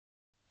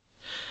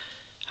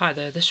Hi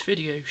there, this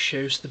video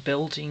shows the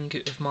building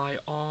of my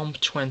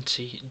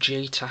ARM20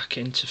 Jtag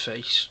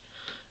interface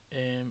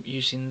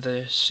using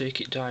the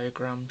circuit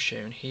diagram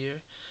shown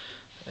here.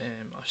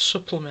 I've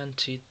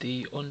supplemented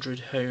the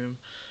 100 ohm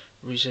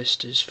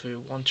resistors for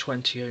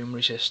 120 ohm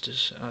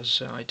resistors as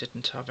I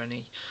didn't have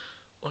any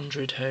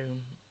 100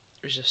 ohm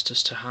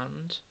resistors to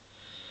hand.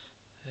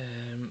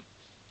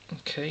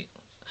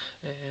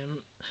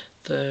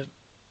 The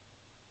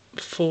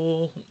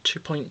four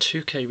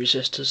 2.2k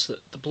resistors,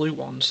 the blue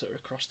ones that are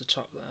across the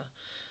top there,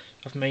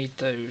 I've made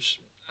those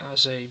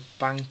as a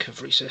bank of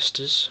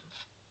resistors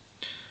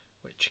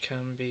which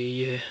can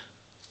be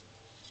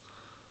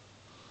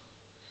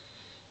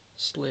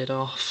slid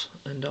off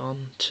and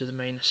on to the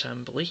main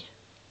assembly.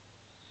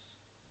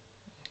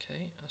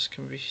 Okay, as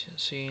can be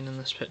seen in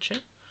this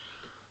picture.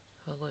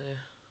 I'll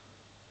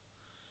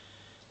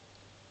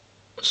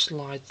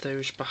slide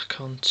those back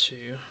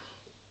onto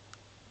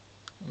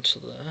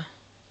there.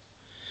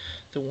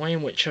 The way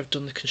in which I've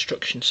done the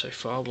construction so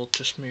far, we'll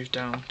just move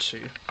down to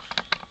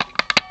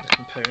the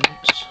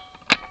components.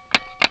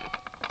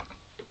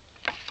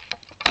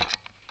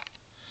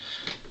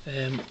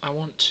 I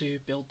want to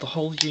build the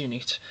whole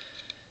unit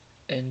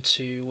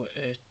into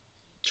a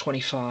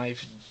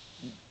 25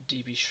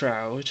 dB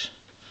shroud.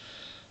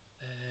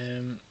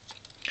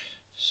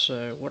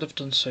 So what I've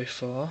done so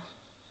far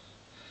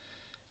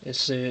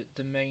is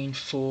the main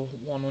four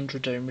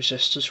 100 ohm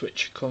resistors,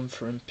 which come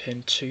from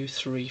pin 2,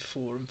 3,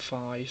 4 and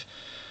 5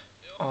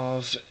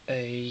 of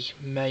a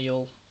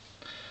male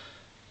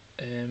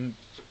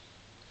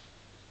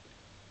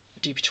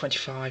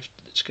DB25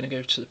 that's going to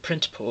go to the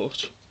printer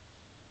port.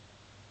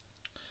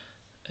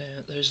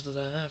 Those are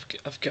there.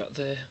 I've got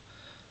the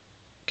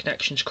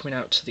connections coming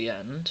out to the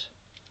end.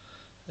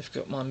 I've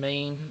got my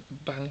main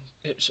bank,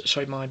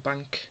 my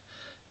bank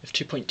of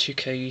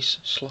 2.2Ks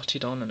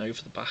slotted on and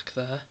over the back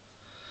there.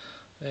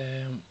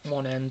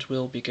 One end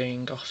will be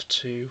going off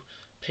to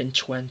pin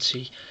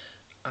 20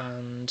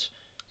 and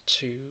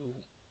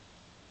to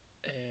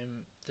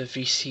the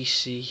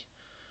VCC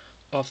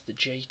of the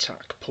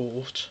Jtag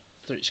port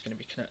that it's going to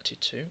be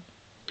connected to.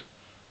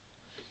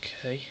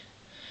 Okay,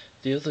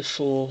 the other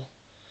four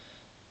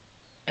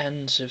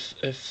ends of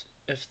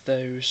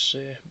those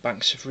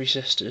banks of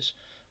resistors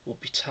will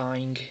be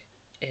tying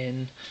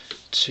in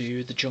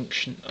to the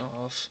junction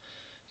of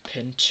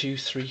pin 2,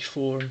 3,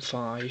 4 and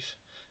 5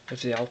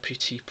 of the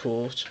LPT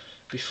port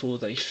before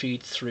they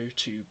feed through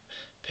to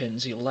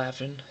pins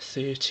 11,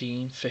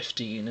 13,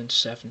 15 and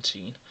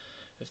 17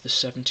 of the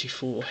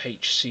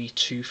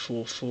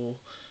 74HC244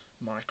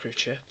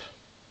 microchip.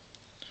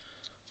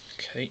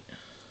 Okay,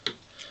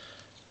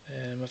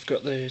 I've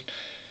got the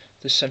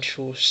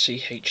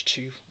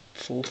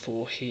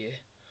 74CH244 here.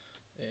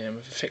 I've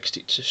affixed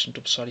it to some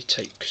double-sided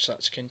tape because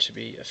that's going to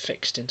be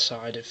affixed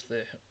inside of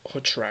the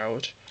hood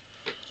shroud.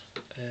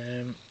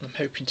 I'm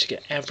hoping to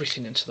get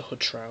everything into the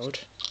hood shroud.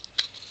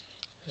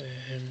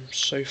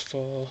 So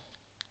far,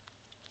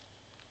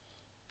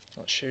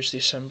 that shows the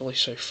assembly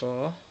so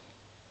far.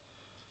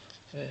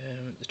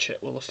 The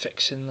chip will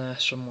affix in there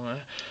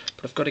somewhere,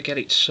 but I've got to get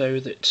it so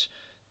that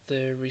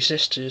the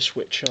resistors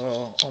which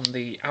are on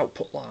the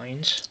output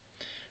lines,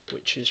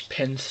 which is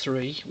pin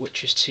 3,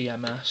 which is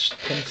TMS,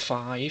 pin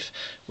 5,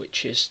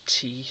 which is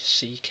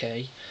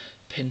TCK,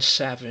 pin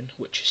 7,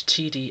 which is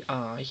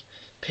TDI,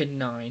 pin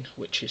 9,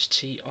 which is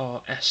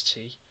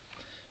TRST,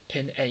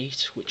 pin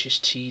 8, which is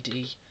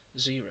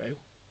TD0,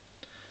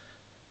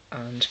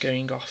 and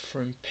going off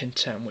from pin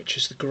 10, which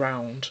is the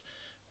ground,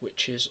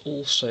 which is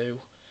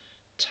also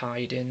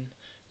tied in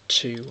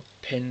to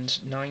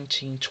pins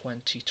 19,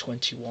 20,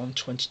 21,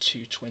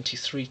 22,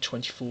 23,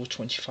 24,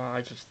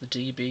 25 of the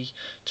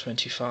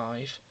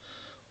DB25,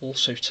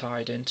 also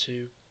tied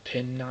into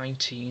pin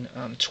 19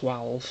 and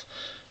 12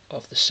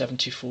 of the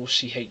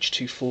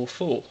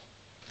 74CH244.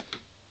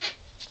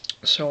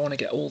 So I want to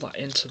get all that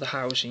into the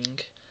housing,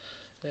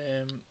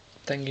 then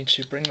going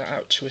to bring that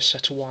out to a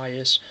set of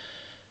wires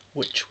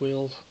which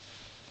will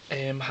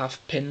have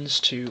pins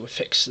to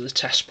affix to the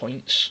test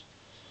points.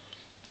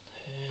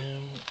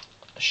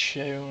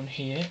 Shown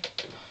here,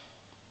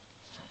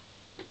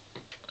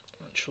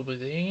 which will be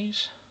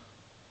these.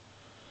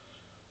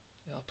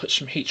 I'll put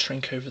some heat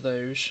shrink over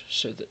those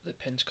so that the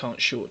pins can't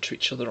short to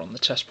each other on the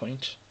test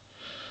point.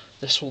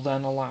 This will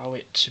then allow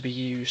it to be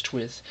used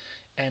with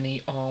any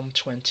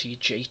ARM20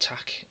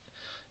 Jtag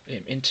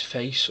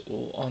interface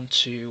or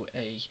onto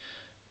a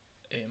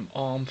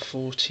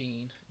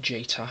ARM14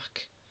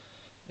 Jtag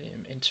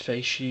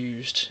interface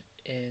used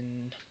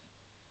in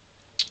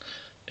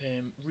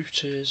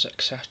routers,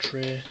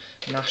 etc.,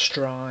 NAS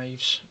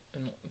drives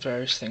and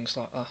various things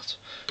like that.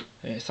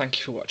 Thank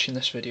you for watching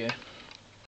this video.